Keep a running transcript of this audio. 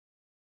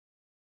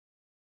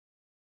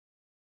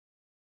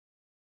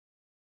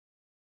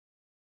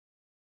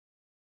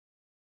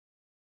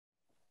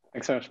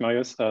Thanks so much,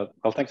 Marius.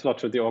 Well, thanks a lot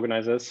to the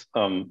organizers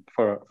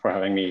for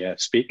having me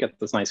speak at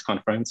this nice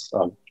conference.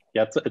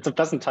 Yeah, it's a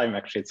pleasant time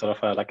actually. It's sort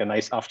of like a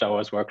nice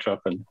after-hours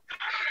workshop, and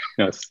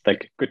it's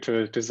like good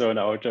to zone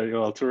out,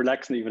 to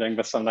relax in the evening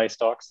with some nice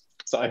talks.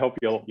 So I hope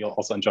you'll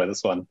also enjoy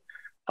this one.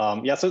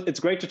 Yeah, so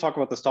it's great to talk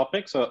about this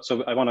topic. So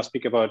I want to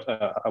speak about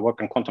our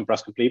work on quantum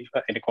Brascamp-Lieb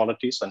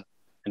inequalities and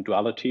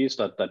dualities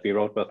that we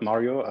wrote with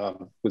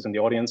Mario, who's in the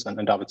audience,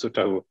 and David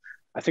Sutter, who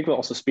I think will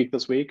also speak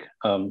this week.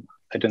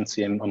 I didn't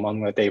see him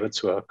among the Davids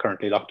who are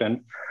currently locked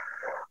in.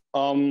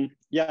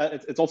 Yeah,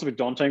 it's also a bit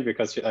daunting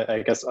because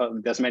I guess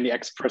there's many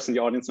experts in the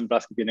audience in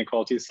Brascamp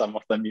inequalities. Some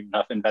of them even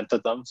have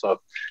invented them. So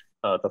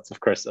that's, of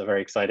course,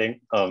 very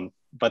exciting.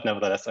 But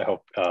nevertheless, I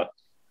hope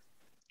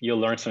you'll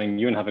learn something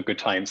new and have a good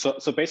time. So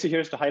basically,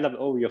 here's the high-level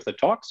overview of the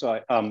talk. So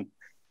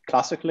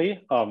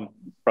classically,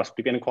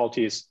 Brascamp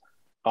inequalities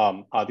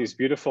are these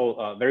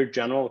beautiful, very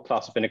general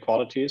class of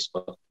inequalities,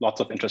 but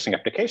lots of interesting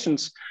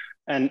applications.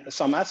 And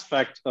some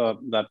aspect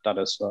that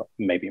is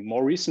maybe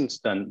more recent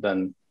than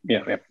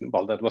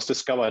that was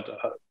discovered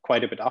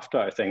quite a bit after,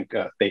 I think,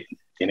 the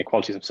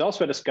inequalities themselves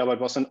were discovered,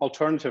 was an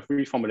alternative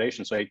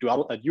reformulation, so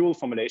a dual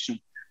formulation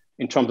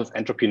in terms of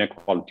entropy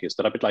inequalities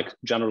that are a bit like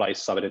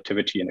generalized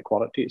super-additivity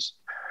inequalities.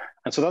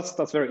 And so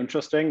that's very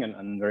interesting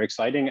and very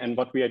exciting. And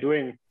what we are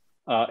doing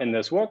in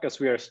this work is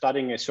we are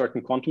studying a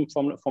certain quantum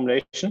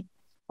formulation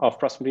of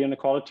Brascamp-Lieb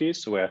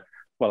inequalities, where,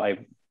 well,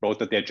 I wrote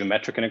that they're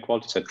geometric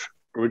inequalities, that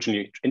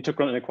originally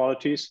integral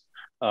inequalities.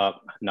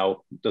 Now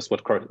this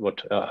would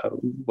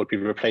be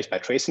replaced by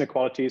trace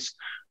inequalities,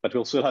 but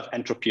we'll still have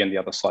entropy on the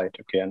other side.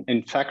 Okay, and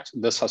in fact,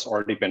 this has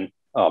already been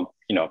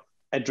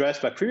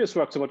addressed by previous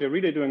work. So what we're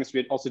really doing is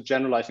we're also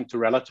generalizing to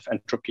relative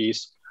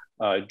entropies,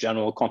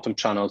 general quantum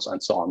channels,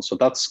 and so on. So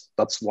that's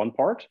one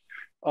part.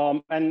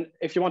 And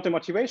if you want the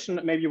motivation,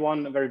 maybe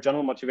one very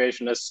general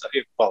motivation is,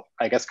 well,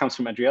 I guess comes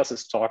from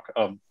Andreas's talk,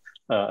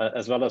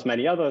 as well as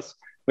many others,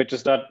 which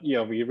is that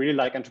we really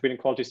like entropy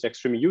inequalities. They're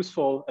extremely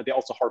useful. They're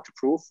also hard to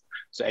prove.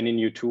 So any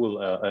new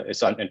tool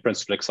is in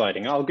principle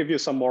exciting. I'll give you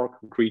some more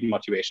concrete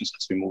motivations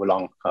as we move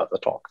along the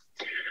talk.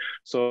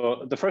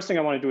 So the first thing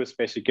I want to do is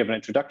basically give an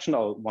introduction.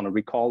 I'll want to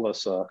recall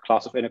this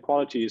class of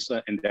inequalities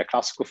in their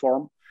classical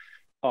form.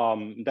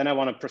 Then I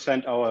want to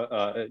present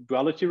our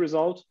duality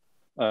result,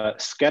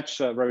 sketch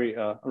very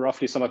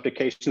roughly some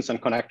applications and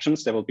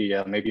connections. There will be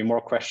maybe more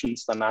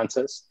questions than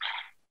answers.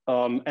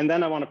 And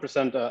then I want to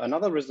present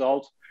another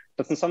result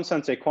that's in some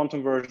sense a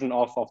quantum version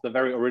of the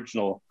very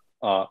original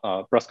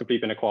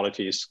Brascamp-Lieb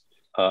inequalities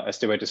as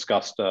they were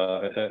discussed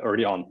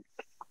early on.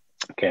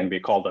 Okay, and we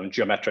call them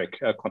geometric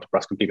quantum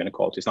Brascamp-Lieb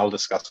inequalities. And I'll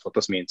discuss what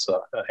this means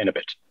in a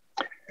bit.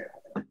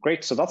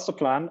 Great, so that's the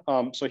plan.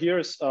 So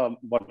here's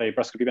what a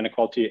Brascamp-Lieb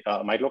inequality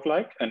might look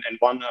like in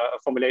one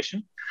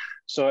formulation.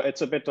 So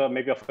it's a bit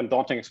maybe of a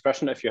daunting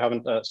expression if you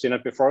haven't seen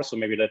it before, so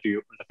maybe let me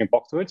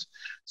walk through it.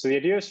 So the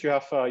idea is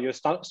you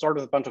start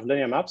with a bunch of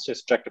linear maps,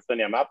 these surjective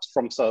linear maps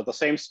from the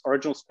same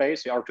original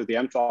space, the R to the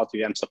M to R to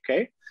the M sub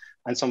k,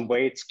 and some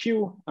weights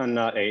Q and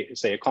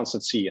say a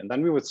constant C. And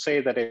then we would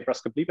say that a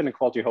Brascamp-Lieb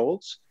inequality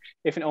holds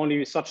if and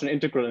only such an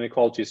integral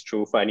inequality is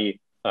true for any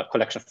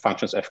collection of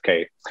functions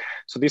fk.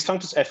 So these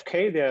functions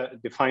fk, they're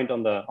defined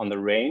on the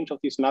range of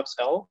these maps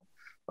L.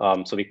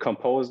 So we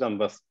compose them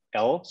with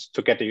L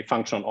to get a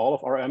function on all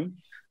of Rm.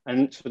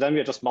 And then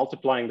we're just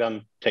multiplying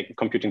them,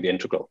 computing the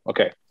integral.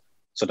 Okay,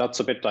 so that's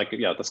a bit like,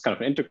 that's kind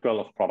of an integral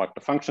of product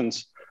of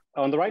functions.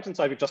 On the right-hand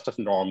side, we just have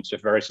norms. We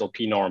have various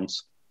LP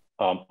norms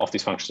of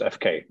these functions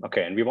fk.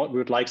 Okay, and we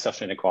would like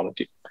such an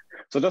inequality.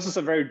 So this is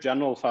a very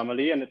general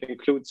family, and it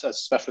includes,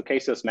 as special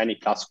cases, many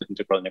classical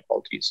integral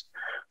inequalities.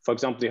 For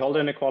example, the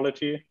Holder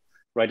inequality,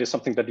 right, is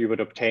something that you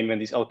would obtain when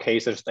these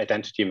LKs are just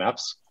identity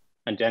maps,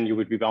 and then you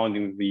would be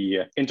bounding the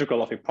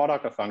integral of a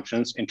product of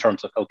functions in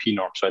terms of LP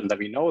norms. Right? And then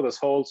we know this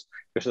holds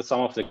if the sum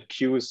of the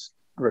Qs,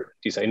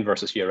 these are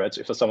inverses here, right? So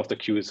if the sum of the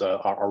Qs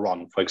are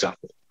 1, for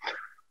example.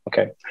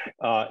 Okay,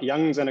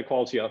 Young's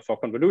inequality for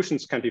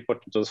convolutions can be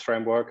put into this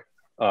framework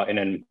in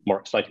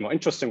a slightly more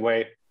interesting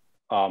way.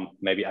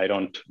 Maybe I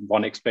don't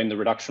want to explain the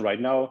reduction right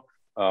now.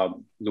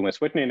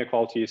 Loomis-Whitney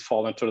inequalities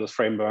fall into this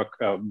framework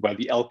where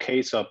the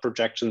LKs are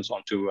projections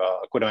onto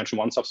codimension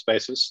 1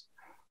 subspaces,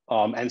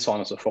 and so on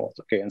and so forth.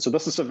 Okay, and so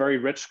this is a very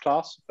rich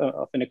class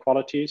of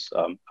inequalities.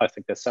 I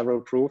think there's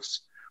several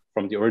proofs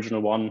from the original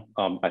one,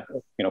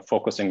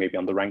 focusing maybe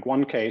on the rank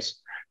 1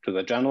 case to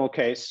the general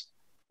case.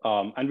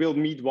 And we'll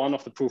meet one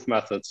of the proof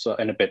methods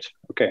in a bit,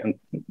 okay, and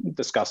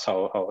discuss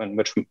how in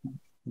which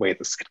way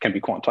this can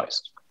be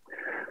quantized.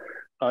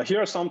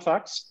 Here are some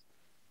facts.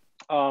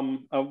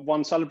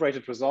 One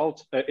celebrated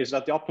result is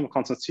that the optimal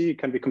constant C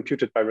can be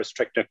computed by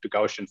restricting to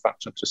Gaussian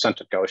functions, to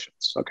centered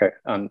Gaussians. Okay,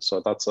 and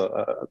so that's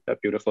a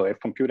beautiful way of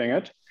computing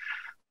it.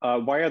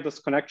 Via this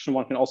connection,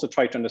 one can also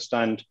try to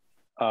understand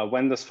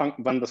when this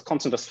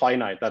constant is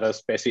finite. That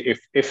is basically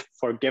if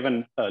for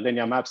given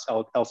linear maps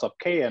L sub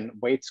k and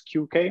weights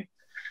qk,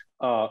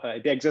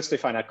 they exist a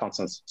finite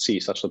constant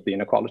C such that the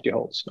inequality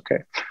holds.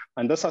 Okay,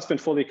 and this has been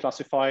fully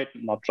classified,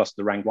 not just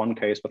the rank 1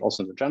 case, but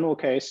also in the general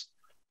case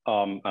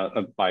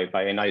by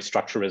a nice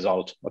structure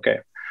result. Okay,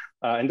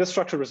 And this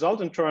structured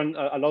result in turn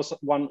allows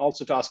one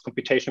also to ask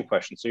computation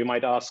questions. So you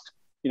might ask,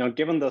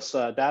 given this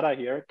data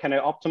here, can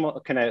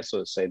I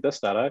so say this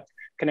data,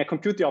 can I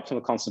compute the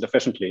optimal constant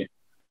efficiently?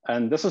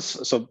 And this is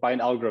so by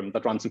an algorithm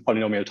that runs in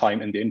polynomial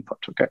time in the input,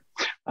 okay?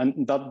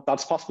 And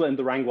that's possible in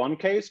the rank 1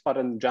 case, but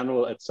in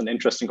general, it's an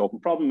interesting open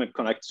problem. It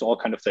connects to all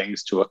kinds of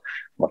things, to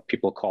what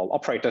people call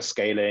operator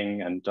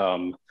scaling and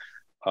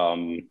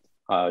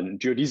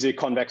geodesic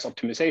convex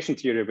optimization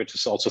theory, which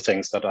is also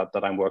things that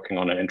I'm working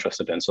on and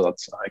interested in. So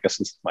that's, I guess,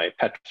 it's my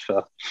pet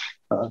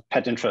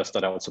interest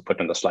that I also put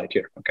in the slide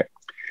here, okay?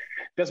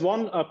 There's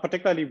one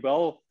particularly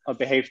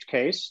well-behaved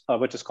case,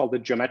 which is called the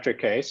geometric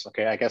case.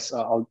 Okay, I guess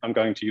I'm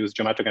going to use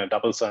geometric in a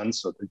double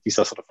sense. So these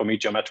are sort of, for me,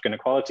 geometric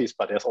inequalities,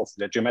 but there's also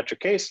the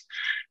geometric case,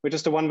 which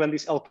is the one when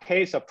these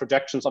LKs are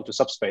projections onto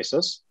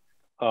subspaces,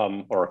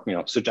 or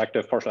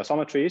surjective partial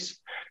isometries,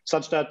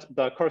 such that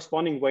the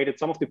corresponding weighted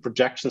sum of the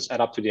projections add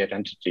up to the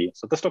identity.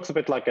 So this looks a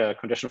bit like a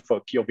condition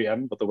for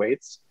POVM with the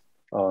weights,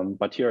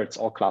 but here it's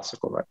all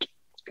classical, right?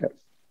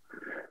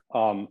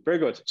 Okay. Very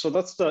good. So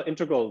that's the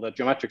integral, the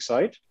geometric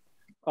side.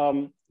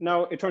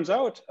 Now, it turns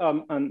out,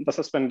 and this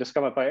has been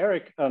discovered by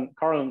Eric and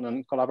Carl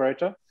and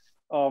collaborator,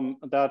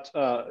 that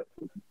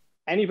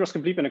any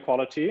Brascamp-Lieb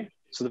inequality,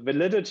 so the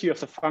validity of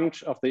the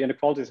function of the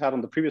inequalities had on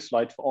the previous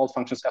slide for all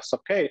functions f sub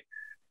k,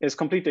 is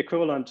completely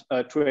equivalent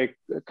to a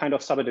kind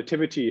of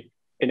super-additivity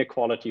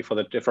inequality for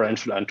the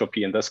differential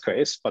entropy in this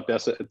case, but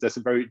there's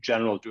a very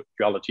general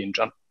duality in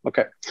general.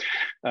 Okay,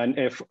 and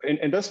if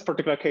in this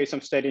particular case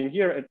I'm stating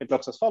here, it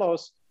looks as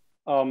follows.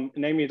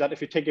 Namely that if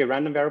you take a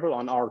random variable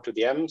on R to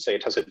the m, say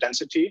it has a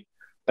density,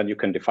 then you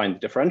can define the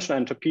differential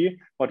entropy.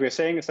 What we're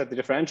saying is that the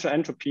differential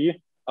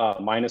entropy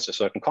minus a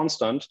certain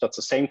constant, that's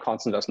the same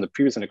constant as in the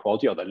previous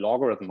inequality, or the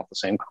logarithm of the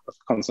same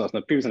constant as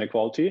in the previous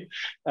inequality,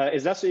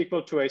 is less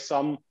equal to a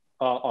sum,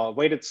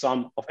 weighted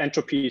sum of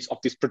entropies of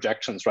these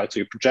projections, right? So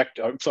you project,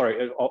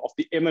 of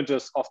the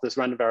images of this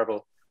random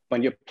variable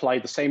when you apply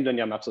the same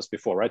linear maps as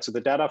before, right? So the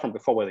data from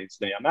before were these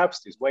linear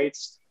maps, these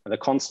weights, and the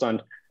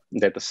constant,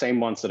 they're the same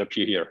ones that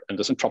appear here in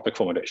this entropic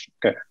formulation,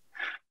 okay?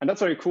 And that's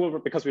very cool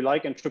because we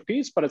like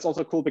entropies, but it's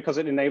also cool because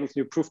it enables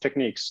new proof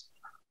techniques.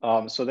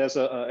 So there's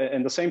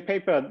in the same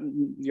paper,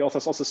 the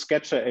authors also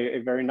sketch a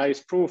very nice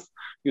proof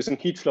using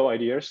heat flow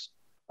ideas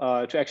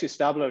to actually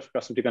establish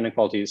Brascamp-Lieb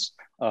inequalities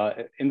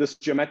in this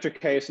geometric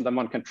case, and then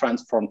one can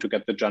transform to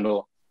get the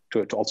general,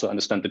 to also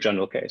understand the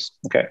general case,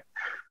 okay?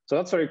 So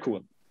that's very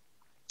cool.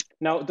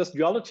 Now, this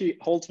duality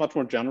holds much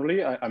more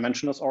generally. I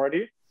mentioned this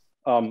already.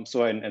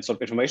 So in sort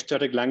of information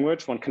theoretic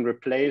language, one can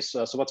replace,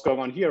 so what's going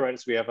on here, right,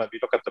 is we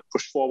look at the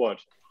push forward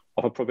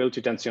of a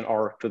probability density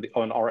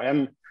on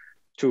Rm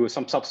to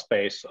some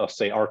subspace of,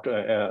 say, R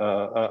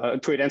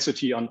to a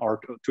density on R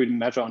to a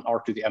measure on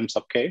R to the m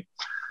sub k.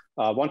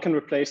 One can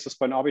replace this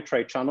by an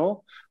arbitrary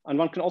channel, and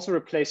one can also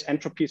replace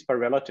entropies by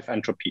relative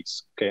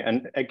entropies. Okay,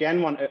 and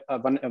again,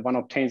 one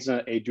obtains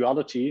a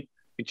duality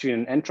between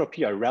an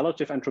entropy, a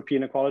relative entropy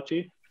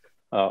inequality,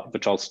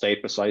 which I'll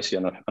state precisely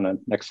on the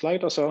next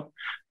slide or so,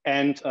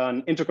 and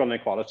an integral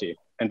inequality.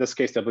 In this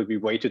case, there will be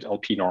weighted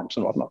LP norms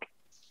and whatnot.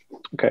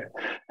 Okay,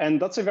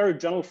 and that's a very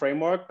general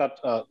framework that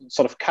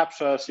sort of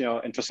captures,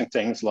 interesting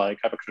things like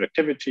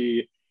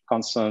hyperconductivity,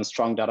 constant,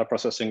 strong data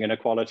processing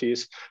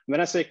inequalities. When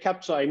I say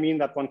capture, I mean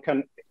that one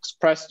can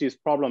express these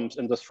problems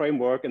in this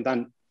framework and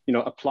then,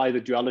 apply the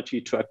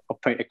duality to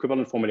obtain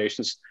equivalent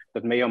formulations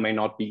that may or may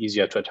not be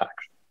easier to attack.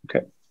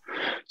 Okay.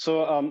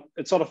 So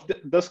it's sort of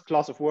this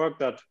class of work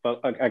that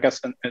I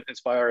guess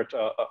inspired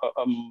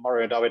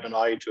Mario, David, and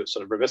I to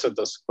sort of revisit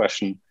this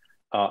question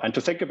and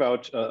to think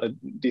about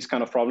these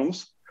kind of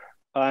problems.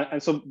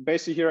 And so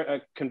basically here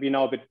I can be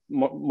now a bit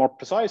more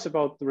precise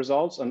about the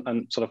results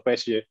and sort of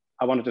basically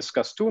I want to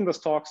discuss two in this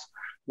talks.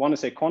 One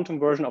is a quantum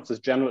version of this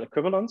general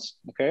equivalence,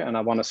 okay, and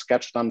I want to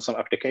sketch down some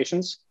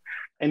applications.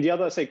 And the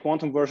other is a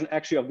quantum version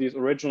actually of these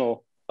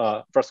original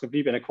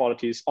Brascamp-Lieb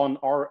inequalities on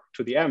R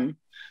to the m,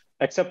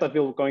 except that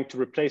we're going to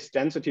replace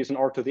densities in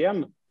R to the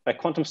m by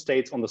quantum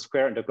states on the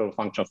square integral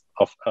function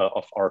of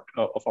R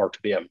to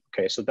the m.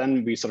 Okay, so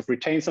then we sort of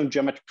retain some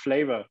geometric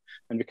flavor,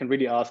 and we can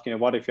really ask,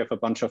 what if you have a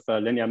bunch of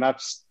linear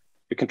maps?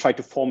 We can try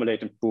to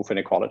formulate and prove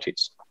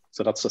inequalities.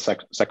 So that's the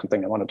second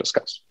thing I want to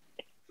discuss.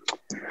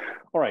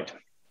 All right.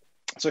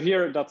 So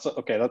here, that's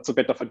a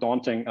bit of a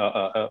daunting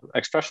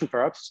expression,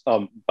 perhaps.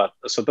 But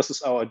so this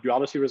is our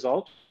duality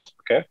result.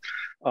 Okay.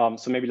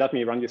 So maybe let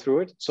me run you through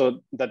it.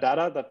 So the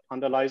data that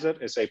underlies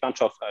it is a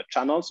bunch of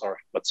channels, or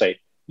let's say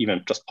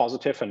even just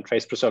positive and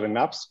trace preserving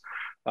maps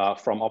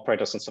from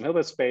operators in some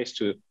Hilbert space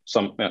to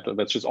some,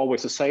 which is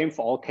always the same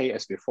for all k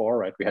as before,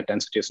 right? We had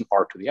densities in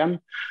R to the m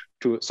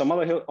to some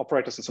other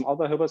operators in some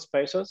other Hilbert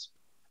spaces.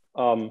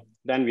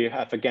 Then we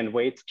have again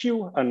weight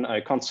q and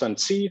a constant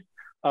c.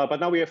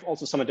 But now we have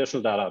also some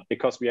additional data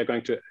because we are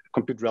going to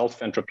compute relative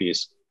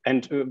entropies.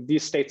 And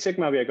these state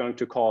sigma we are going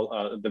to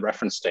call the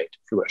reference state,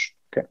 if you wish.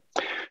 Okay.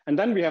 And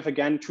then we have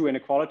again two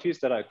inequalities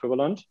that are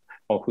equivalent.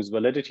 or whose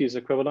validity is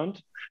equivalent.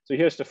 So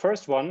here's the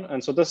first one.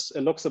 And so this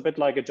it looks a bit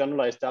like a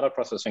generalized data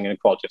processing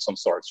inequality of some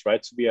sorts,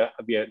 right? So we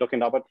are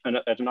looking at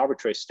an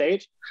arbitrary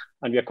state,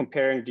 and we are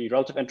comparing the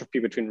relative entropy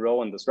between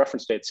rho and this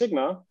reference state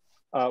sigma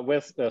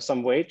with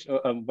some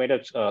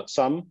weighted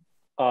sum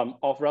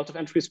of relative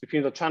entropies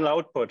between the channel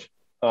output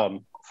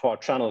for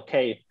channel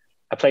K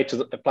applied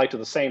to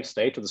the same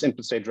state, to this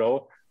input state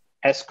rho,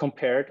 as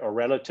compared or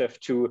relative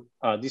to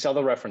these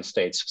other reference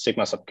states,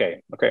 sigma sub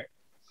K, okay?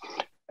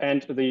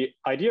 And the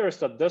idea is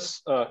that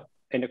this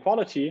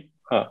inequality,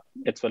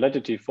 its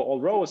validity for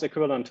all rho is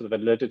equivalent to the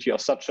validity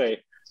of such a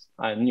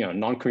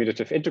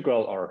non-commutative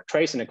integral or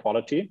trace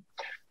inequality.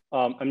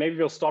 And maybe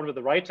we'll start with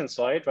the right-hand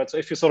side, right? So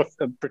if you sort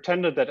of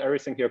pretended that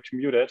everything here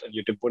commuted and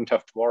you wouldn't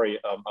have to worry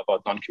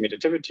about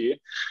non-commutativity,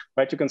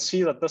 right? You can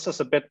see that this is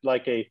a bit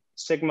like a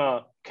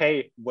sigma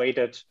K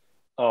weighted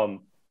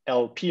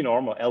LP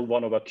norm or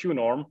L1 over Q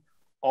norm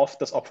of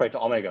this operator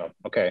omega,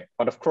 okay?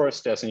 But of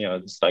course, there's,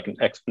 it's like an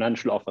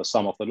exponential of a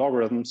sum of the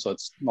logarithms, so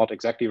it's not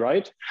exactly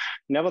right.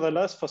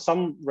 Nevertheless, for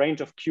some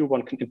range of Q,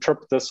 one can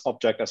interpret this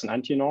object as an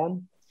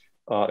anti-norm.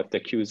 If the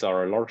Qs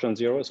are larger than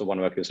zero, so one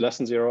over Q is less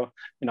than zero.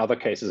 In other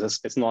cases,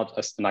 it's not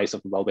as nice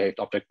of a well-behaved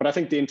object. But I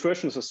think the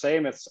intuition is the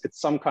same. It's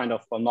some kind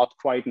of not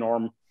quite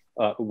norm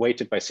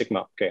weighted by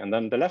sigma. Okay, and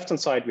then the left-hand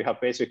side, we have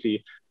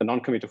basically the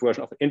non-commutative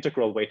version of an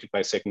integral weighted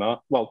by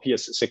sigma. Well, P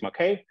is sigma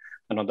K.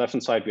 And on the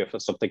left-hand side, we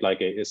have something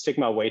like a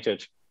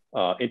sigma-weighted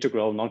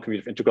integral,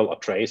 non-commutative integral or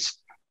trace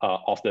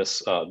of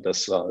this,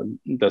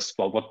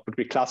 well, what would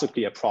be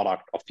classically a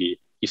product of the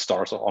E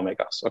stars or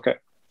omegas, okay?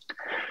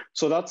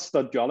 So that's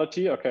the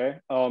duality, okay?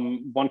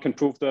 One can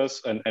prove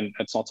this, and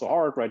it's not so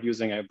hard, right?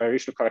 Using a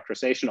variational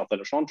characterization of the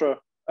Legendre,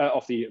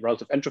 of the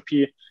relative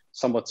entropy,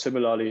 somewhat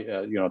similarly,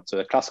 to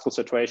the classical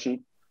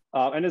situation.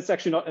 And it's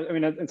actually not, I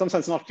mean, in some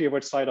sense, not clear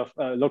which side of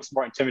looks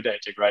more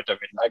intimidating, right? I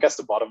mean, I guess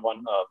the bottom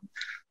one.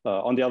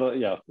 On the other,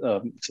 yeah.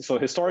 So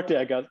historically,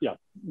 I guess, yeah,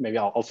 maybe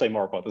I'll say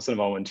more about this in a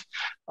moment.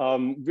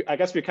 I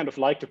guess we kind of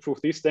like to prove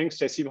these things.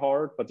 They seem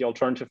hard, but the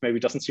alternative maybe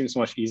doesn't seem so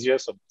much easier.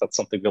 So that's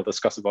something we'll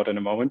discuss about in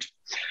a moment.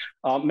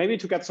 Maybe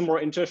to get some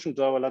more intuition,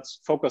 though, let's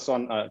focus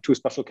on two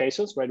special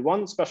cases, right?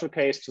 One special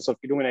case to sort of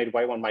illuminate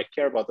why one might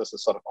care about this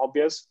is sort of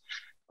obvious.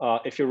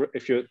 If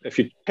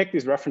you pick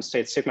these reference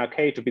states sigma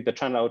K to be the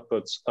channel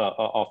outputs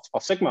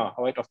of sigma,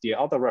 right, of the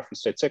other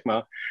reference state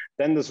sigma,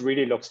 then this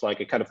really looks like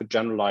a kind of a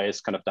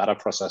generalized kind of data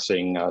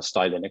processing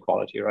style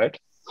inequality, right?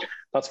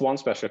 That's one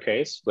special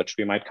case, which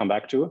we might come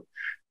back to.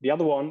 The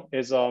other one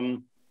is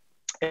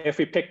if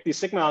we pick these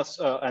sigmas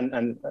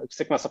and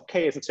sigma sub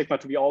K and sigma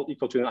to be all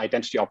equal to an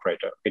identity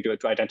operator, okay,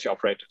 to identity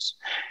operators.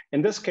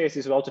 In this case,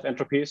 these relative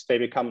entropies, they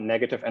become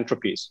negative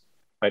entropies.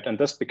 Right, and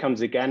this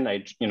becomes again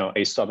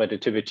a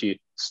sub-additivity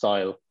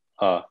style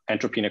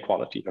entropy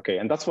inequality. Okay,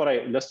 and that's what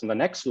I list on the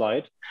next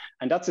slide,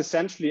 and that's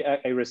essentially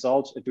a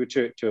result due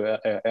to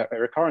a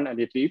recurrent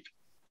Lieb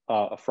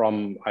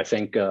from I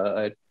think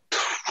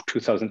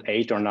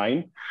 2008 or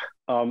 9,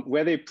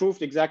 where they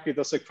proved exactly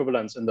this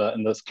equivalence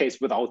in this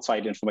case without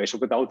side information,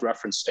 without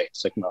reference state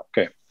sigma.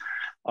 Okay.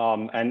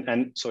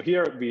 And so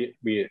here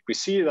we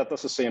see that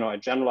this is a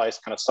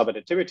generalized kind of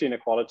sub-additivity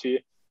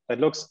inequality that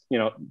looks,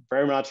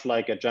 very much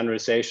like a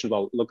generalization,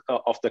 well, look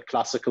of the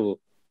classical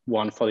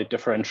one for the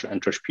differential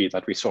entropy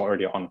that we saw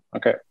earlier on.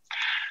 Okay,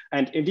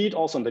 and indeed,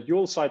 also on the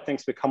dual side,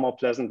 things become more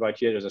pleasant. Right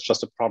here, it's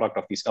just a product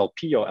of these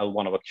LP or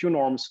L1 over Q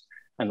norms,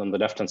 and on the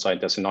left-hand side,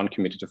 there's a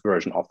non-commutative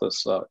version of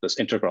this this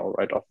integral,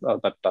 right, of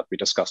that we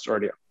discussed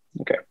earlier.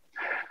 Okay.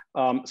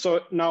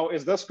 So now,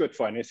 is this good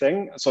for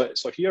anything? So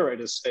here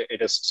it is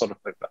sort of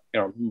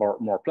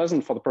more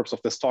pleasant for the purpose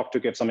of this talk to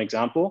give some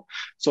example.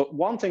 So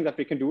one thing that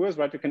we can do is,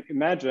 right, we can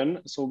imagine,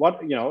 so what,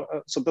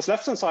 so this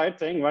left-hand side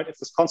thing, right, if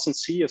this constant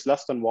C is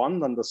less than 1,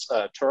 then this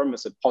term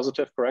is a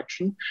positive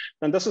correction,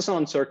 then this is an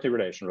uncertainty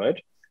relation,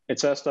 right? It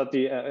says that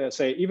the,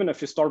 say, even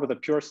if you start with a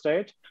pure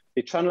state,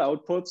 the channel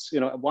outputs,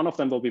 one of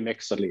them will be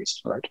mixed at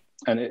least, right?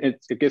 And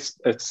it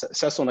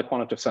says so in a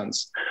quantitative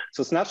sense.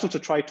 So it's natural to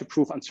try to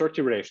prove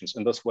uncertainty relations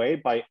in this way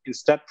by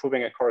instead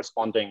proving a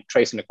corresponding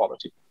trace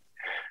inequality.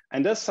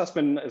 And this is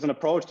an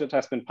approach that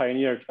has been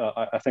pioneered,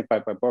 I think,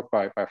 by work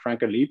by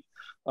Frank and Lieb.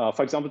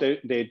 For example,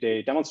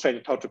 they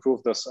demonstrated how to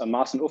prove this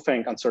mass and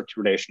Ufeng uncertainty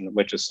relation,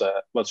 which is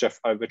which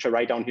I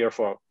write down here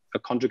for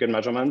conjugate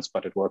measurements,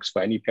 but it works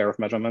for any pair of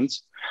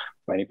measurements,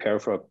 for any pair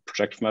of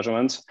projective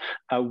measurements,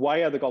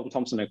 via the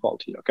Galton-Thompson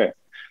inequality. Okay,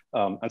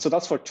 and so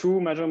that's for 2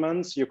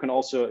 measurements. You can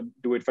also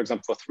do it, for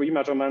example, for 3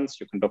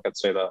 measurements. You can look at,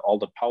 say, all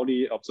the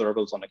Pauli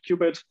observables on a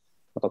qubit.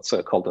 That's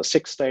called the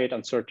 6-state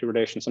uncertainty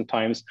relation.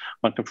 Sometimes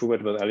one can prove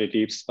it with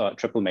Lieb's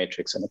triple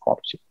matrix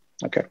inequality.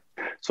 Okay,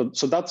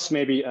 so that's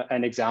maybe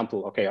an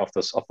example, okay, of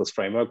this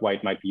framework, why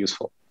it might be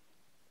useful.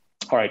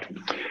 All right,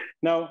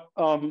 now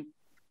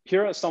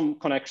here are some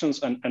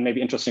connections and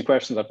maybe interesting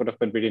questions that would have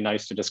been really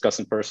nice to discuss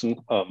in person,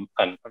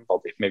 and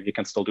well, maybe you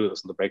can still do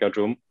this in the breakout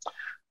room.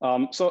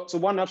 So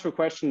one natural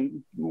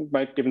question,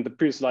 right, given the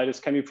previous slide, is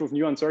can we prove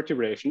new uncertainty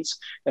relations,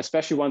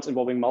 especially ones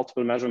involving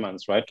multiple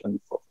measurements, right? And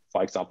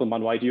for example,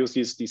 one might use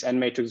these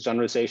n-matrix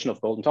generalization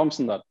of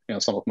Galton-Thompson that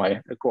some of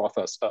my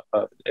co-authors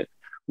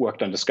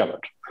worked and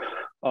discovered.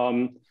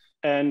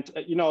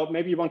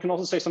 Maybe one can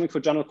also say something for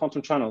general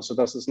quantum channels. So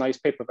there's this nice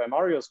paper by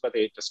Marius where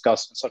they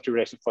discuss such a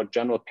relation for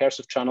general pairs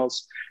of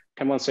channels.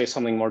 Can one say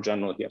something more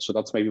general here? So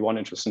that's maybe one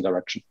interesting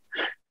direction.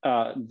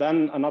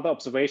 Then another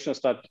observation is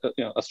that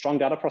a strong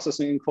data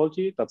processing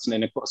inequality, that's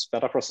an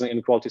data processing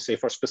inequality, say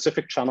for a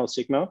specific channel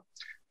sigma,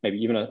 maybe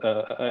even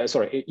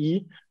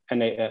E,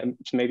 and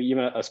maybe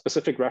even a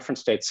specific reference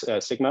state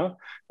sigma.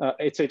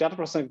 It's a data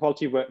processing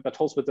inequality that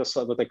holds with this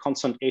with a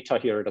constant eta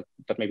here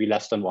that may be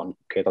less than 1.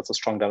 Okay, that's a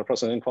strong data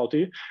processing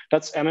inequality.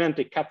 That's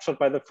eminently captured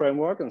by the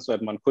framework, and so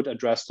one could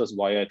address this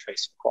via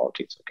trace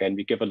inequalities. Okay, and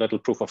we give a little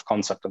proof of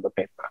concept in the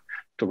paper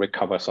to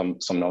recover some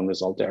known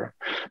result there.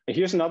 And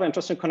here's another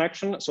interesting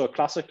connection. So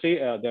classically,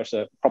 there's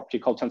a property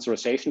called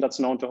tensorization that's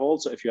known to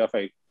hold. So if you have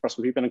a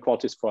Brascamp-Lieb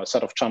inequalities for a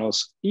set of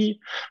channels E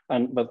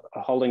and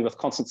holding with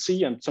constant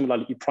C and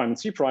similarly E prime and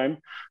C prime,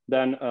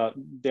 then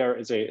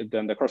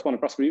the corresponding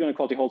Brascamp-Lieb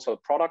inequality holds for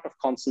the product of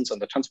constants and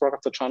the tensor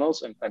product of the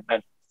channels, and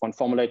one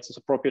formulates this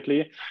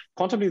appropriately.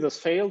 Quantumly, this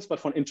fails, but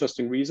for an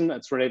interesting reason.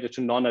 It's related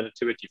to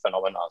non-additivity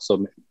phenomena.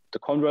 So the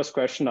converse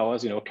question now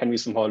is, can we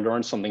somehow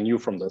learn something new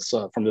from this?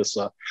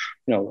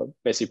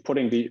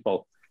 Basically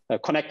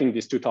connecting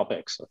these two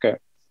topics. Okay.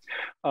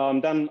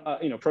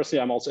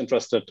 Personally, I'm also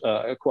interested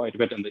quite a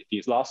bit in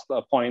these last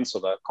points, so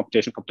the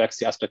computation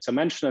complexity aspects I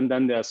mentioned, and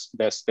then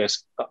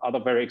there's other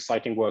very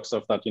exciting works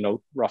of that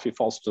roughly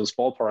falls to this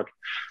ballpark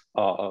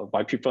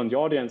by people in the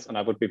audience, and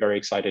I would be very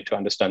excited to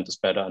understand this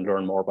better and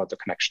learn more about the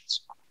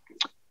connections.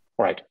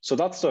 All right, so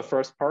that's the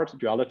first part,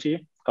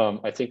 duality.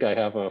 I think I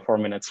have 4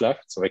 minutes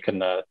left, so we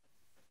can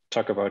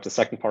talk about the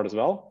second part as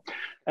well.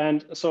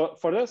 And so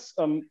for this,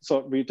 so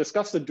we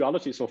discussed the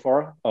duality so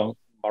far.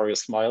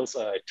 Marius smiles.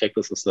 I take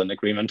this as an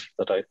agreement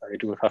that I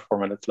do have 4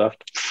 minutes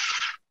left.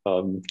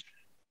 So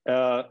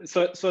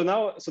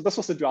this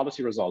was the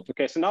duality result.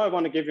 Okay, so now I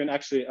want to give you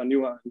a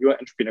new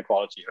entropy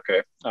inequality.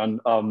 Okay, and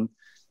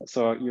as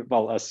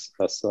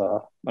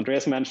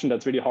Andreas mentioned,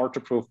 it's really hard to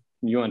prove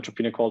new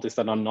entropy inequalities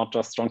that are not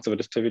just strong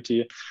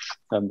subjectivity.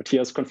 But he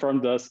has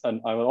confirmed this,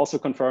 and I will also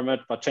confirm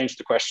it, but change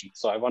the question.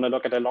 So I want to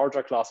look at a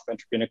larger class of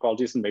entropy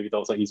inequalities, and maybe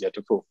those are easier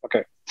to prove.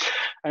 Okay,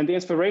 and the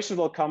inspiration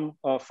will come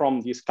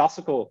from these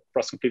classical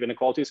Brascamp-Lieb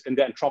inequalities in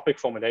the entropic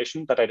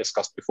formulation that I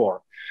discussed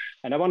before.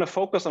 And I want to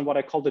focus on what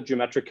I call the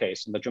geometric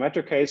case. And the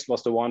geometric case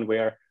was the one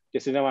where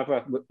these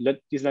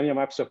linear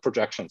maps are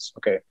projections.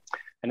 Okay.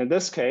 And in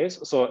this case,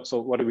 so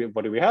what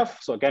do we have?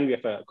 So again, we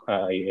have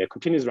a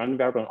continuous random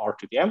variable on R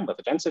to the M with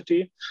a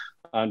density,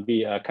 and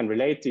we can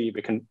relate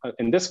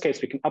in this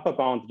case, we can upper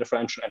bound the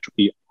differential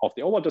entropy of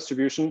the overall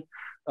distribution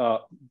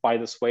by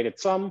this weighted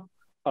sum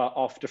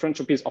of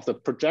differential entropy of the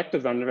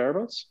projected random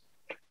variables.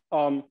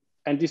 And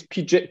these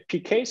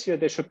PKs here,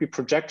 they should be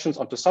projections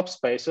onto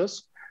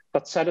subspaces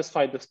that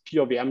satisfy this P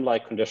over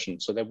M-like condition.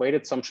 So the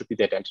weighted sum should be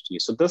the identity.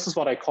 So this is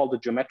what I called the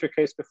geometric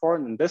case before.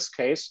 And in this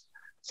case,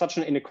 such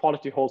an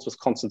inequality holds with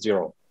constant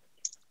 0,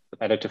 with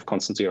additive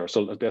constant 0.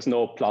 So there's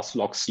no plus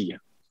log C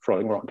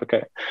floating around,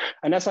 okay?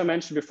 And as I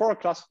mentioned before,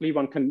 classically,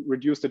 one can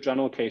reduce the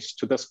general case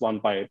to this one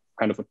by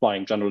kind of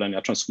applying general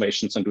linear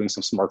transformations and doing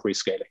some smart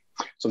rescaling.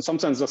 So in some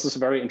sense, this is a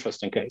very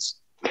interesting case.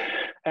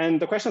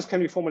 And the question is, can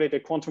we formulate a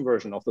quantum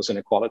version of this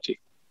inequality?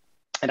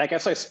 And I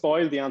guess I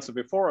spoiled the answer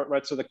before,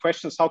 right? So the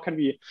question is, how can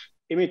we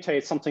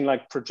imitate something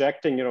like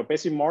projecting,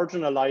 basically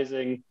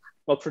marginalizing,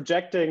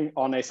 projecting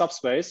on a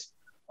subspace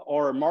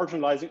or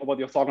marginalizing over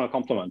the orthogonal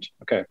complement,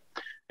 okay?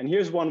 And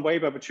here's one way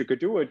by which you could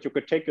do it. You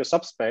could take your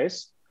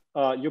subspace,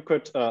 you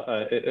could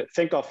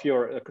think of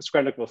your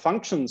square integral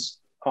functions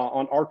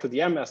on R to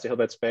the M as the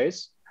Hilbert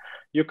space.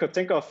 You could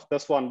think of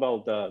this one,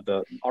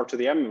 the R to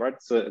the M, right?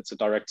 It's a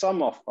direct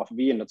sum of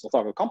V and its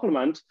orthogonal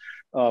complement.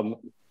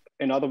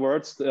 In other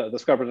words, the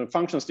square root of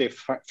functions, they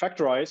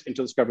factorize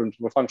into the square root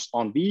of functions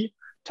on V,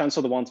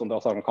 tensor the ones on the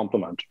orthogonal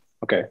complement.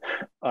 Okay,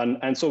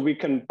 and so we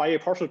can, by a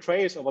partial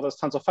trace over this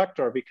tensor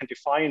factor, we can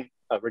define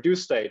a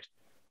reduced state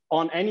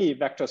on any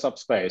vector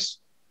subspace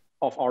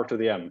of R to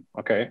the M,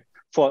 okay,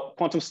 for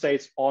quantum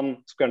states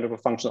on square root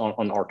of function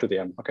on R to the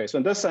M. Okay, so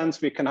in this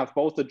sense, we can have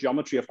both the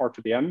geometry of R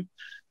to the M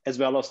as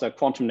well as the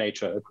quantum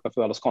nature, as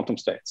well as quantum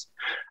states.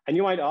 And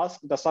you might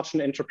ask, does such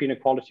an entropy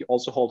inequality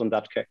also hold in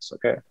that case,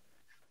 okay?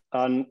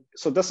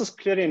 So this is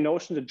clearly a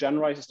notion that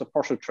generalizes the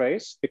partial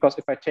trace, because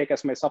if I take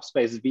as my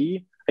subspace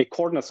V a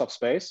coordinate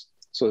subspace,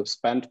 so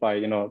spanned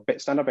by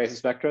standard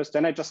basis vectors,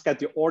 then I just get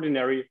the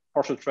ordinary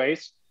partial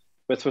trace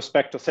with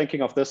respect to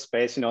thinking of this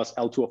space as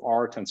L2 of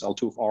R times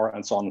L2 of R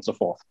and so on and so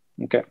forth.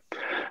 Okay,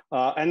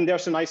 and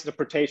there's a nice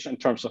interpretation in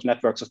terms of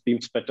networks of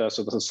beam splitters.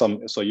 So this is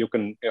so you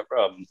can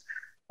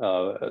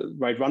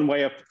one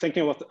way of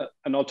thinking about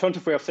an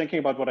alternative way of thinking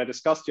about what I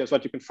discussed here is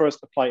that you can first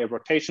apply a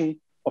rotation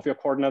of your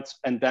coordinates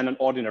and then an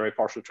ordinary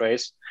partial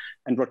trace.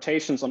 And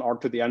rotations on R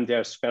to the M, they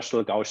are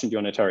special Gaussian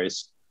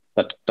unitaries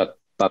that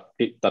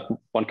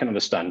one can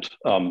understand,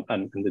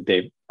 and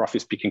they, roughly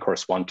speaking,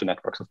 correspond to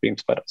networks of beam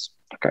splitters.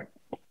 Okay.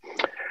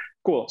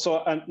 Cool.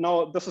 So, and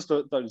now this is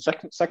the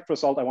second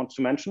result I want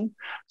to mention.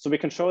 So we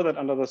can show that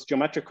under this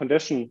geometric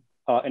condition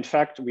In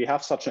fact, we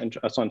have such a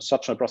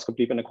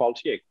Brascamp-Lieb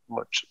inequality,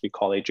 which we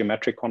call a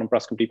geometric quantum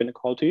Brascamp-Lieb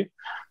inequality.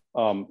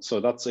 So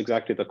that's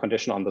exactly the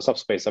condition on the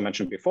subspace I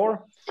mentioned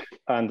before.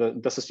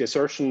 And this is the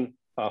assertion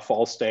for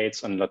all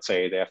states, and let's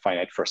say they have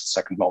finite first,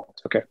 second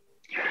moment. Okay.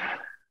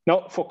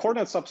 Now, for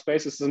coordinate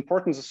subspaces, it's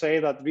important to say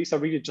that these are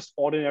really just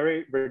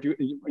ordinary,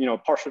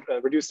 partial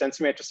reduced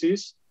density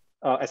matrices,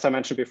 as I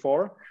mentioned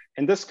before.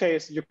 In this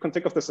case, you can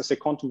think of this as a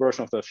quantum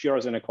version of the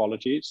Shearer's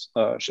inequalities,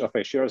 of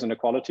a Shearer's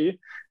inequality,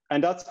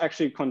 and that's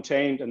actually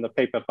contained in the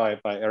paper by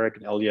Eric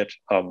and Elliott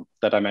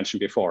that I mentioned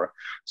before.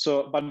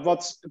 So,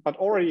 but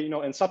already,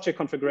 in such a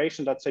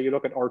configuration, let's say you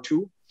look at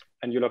R2,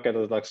 and you look at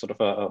it like sort of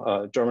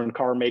a German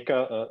car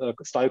maker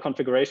style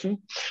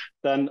configuration,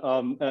 then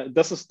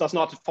does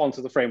not fall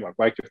into the framework,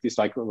 right? With these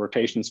like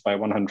rotations by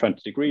 120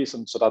 degrees,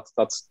 and so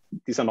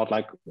these are not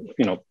like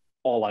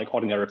all like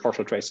ordinary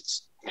partial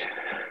traces.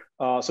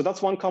 So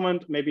that's one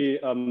comment. Maybe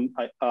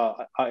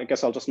I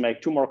guess I'll just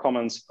make two more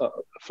comments,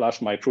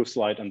 flash my proof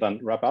slide, and then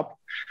wrap up.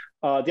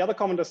 The other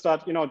comment is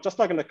that just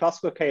like in the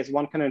classical case,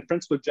 one can in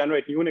principle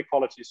generate new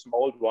inequalities from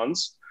old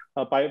ones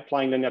by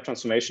applying linear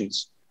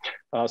transformations.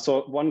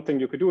 So one thing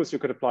you could do is you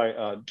could apply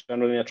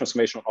general linear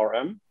transformation on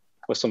RM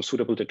with some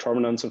suitable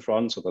determinants in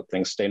front so that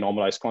things stay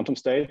normalized quantum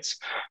states.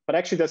 But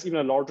actually, there's even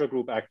a larger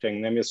group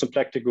acting, namely a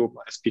symplectic group,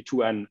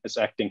 SP2N, is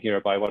acting here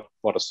by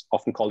what is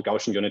often called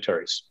Gaussian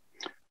unitaries.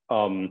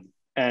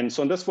 And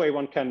so in this way,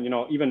 one can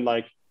even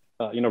like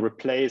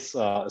replace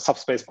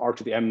subspace R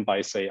to the M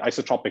by, say,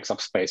 isotropic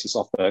subspaces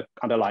of the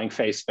underlying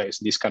phase space,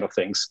 these kind of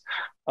things.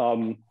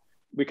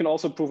 We can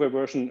also prove a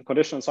version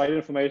conditional side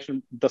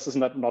information. This is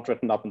not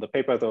written up in the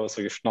paper though,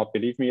 so you should not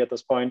believe me at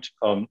this point,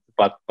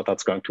 but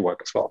that's going to work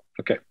as well.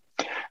 Okay.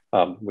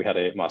 We had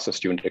a master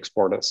student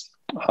explore this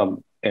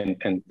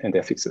in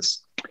their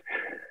thesis.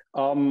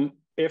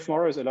 If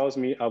Marius allows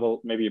me, I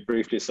will maybe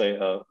briefly say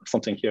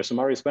something here. So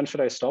Marius, when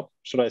should I stop?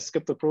 Should I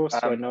skip the proofs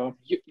right now?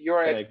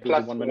 You're at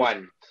plus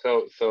one.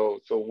 So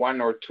 1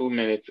 or 2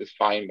 minutes is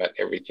fine, but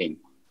everything.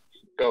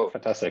 Go.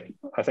 Fantastic.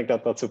 I think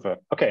that's super.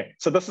 Okay,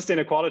 so this is the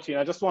inequality, and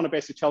I just want to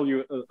basically tell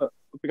you,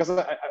 because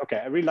I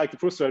really like the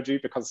proof strategy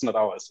because it's not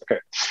ours. Okay,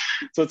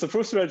 so it's a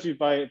proof strategy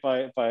by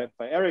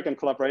Eric and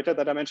collaborator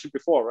that I mentioned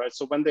before, right?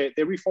 So when they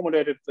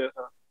reformulated the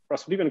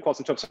Brascamp-Lieb inequalities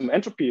in terms of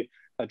entropy,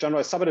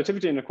 generalized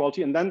super-additivity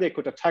inequality, and then they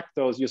could attack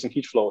those using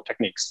heat flow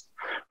techniques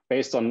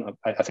based on,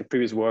 I think,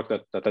 previous work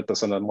that did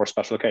this in a more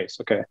special case.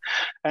 Okay,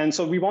 and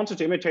so we wanted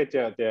to imitate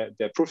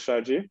their proof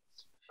strategy.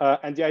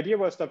 And the idea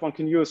was that one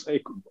can use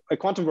a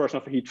quantum version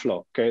of a heat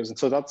flow. Okay,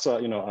 so that's a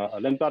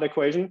Lindblad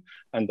equation,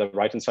 and the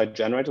right-hand side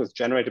generator is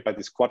generated by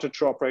these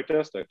quadrature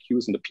operators, the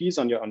q's and the p's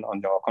on your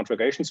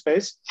configuration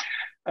space.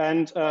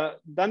 And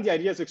then the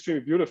idea is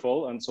extremely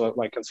beautiful, and so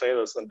I can say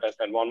this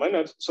in 1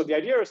 minute. So the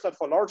idea is that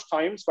for large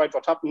times, right,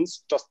 what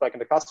happens, just like in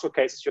the classical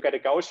cases, you get a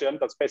Gaussian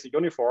that's basically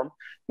uniform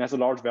and has a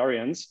large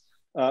variance.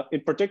 In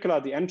particular,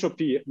 the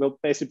entropy will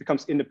basically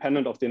becomes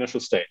independent of the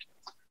initial state.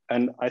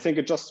 And I think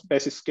it just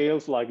basically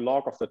scales like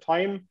log of the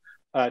time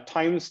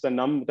times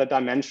the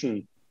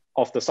dimension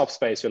of the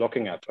subspace you're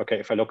looking at. Okay,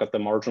 if I look at the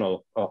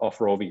marginal of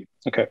rho v.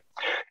 Okay,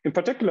 in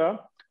particular,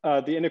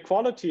 the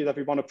inequality that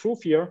we want to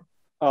prove here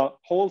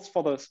holds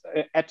for the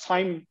at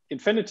time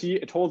infinity.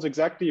 It holds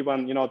exactly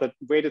when the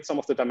weighted sum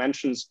of the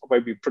dimensions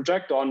where we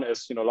project on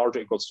is larger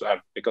or equals to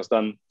m, because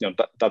then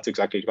that's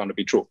exactly going to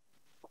be true.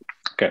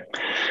 Okay.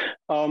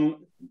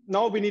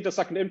 Now we need a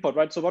second input,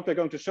 right? So what we're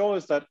going to show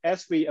is that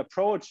as we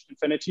approach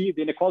infinity,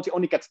 the inequality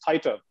only gets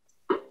tighter.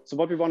 So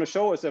what we want to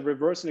show is a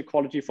reverse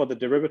inequality for the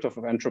derivative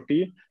of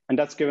entropy, and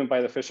that's given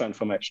by the Fisher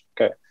information.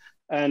 Okay.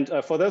 And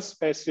for this,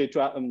 basically,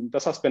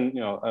 this has been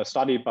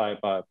studied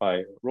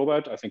by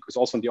Robert, I think, who's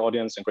also in the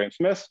audience, and Graham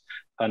Smith,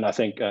 and I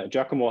think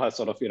Giacomo has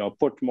sort of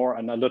put more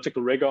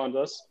analytical rigor on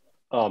this.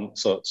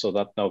 So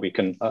that now we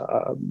can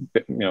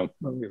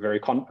be very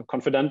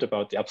confident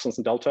about the epsilons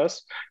and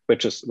deltas,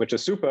 which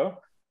is super.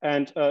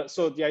 And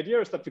so the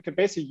idea is that we can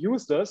basically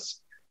use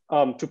this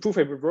to prove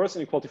a reverse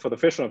inequality for the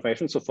Fisher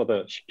information, so for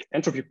the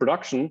entropy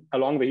production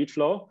along the heat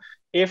flow,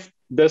 if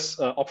this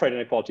operator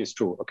inequality is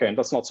true. Okay, and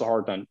that's not so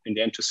hard then in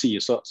the end to see.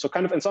 So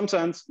kind of in some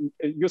sense,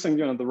 using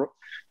the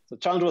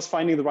challenge was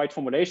finding the right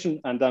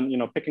formulation and then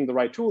picking the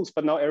right tools,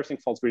 but now everything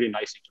falls really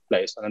nicely into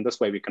place, and in this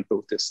way we can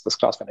prove this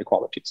class of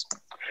inequalities.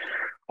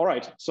 All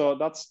right, so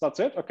that's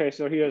it. Okay,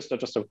 so here's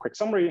just a quick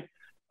summary.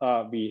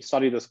 We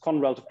study this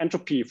quantum relative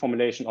entropy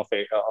formulation of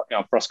a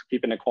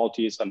Brascamp-Lieb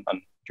inequalities and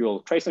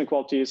dual trace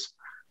inequalities,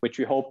 which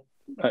we hope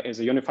is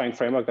a unifying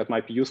framework that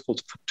might be useful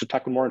to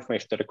tackle more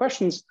information data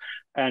questions.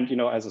 And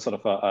as a sort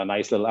of a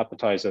nice little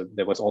appetizer,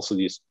 there was also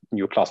these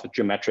new class of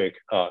geometric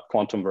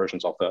quantum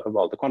versions of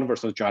the quantum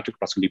version of geometric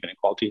Brascamp-Lieb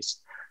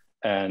inequalities.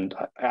 And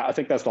I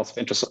think there's lots of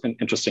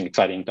interesting,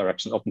 exciting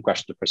directions, open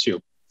questions to pursue.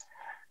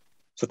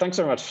 So thanks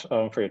very much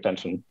for your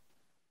attention.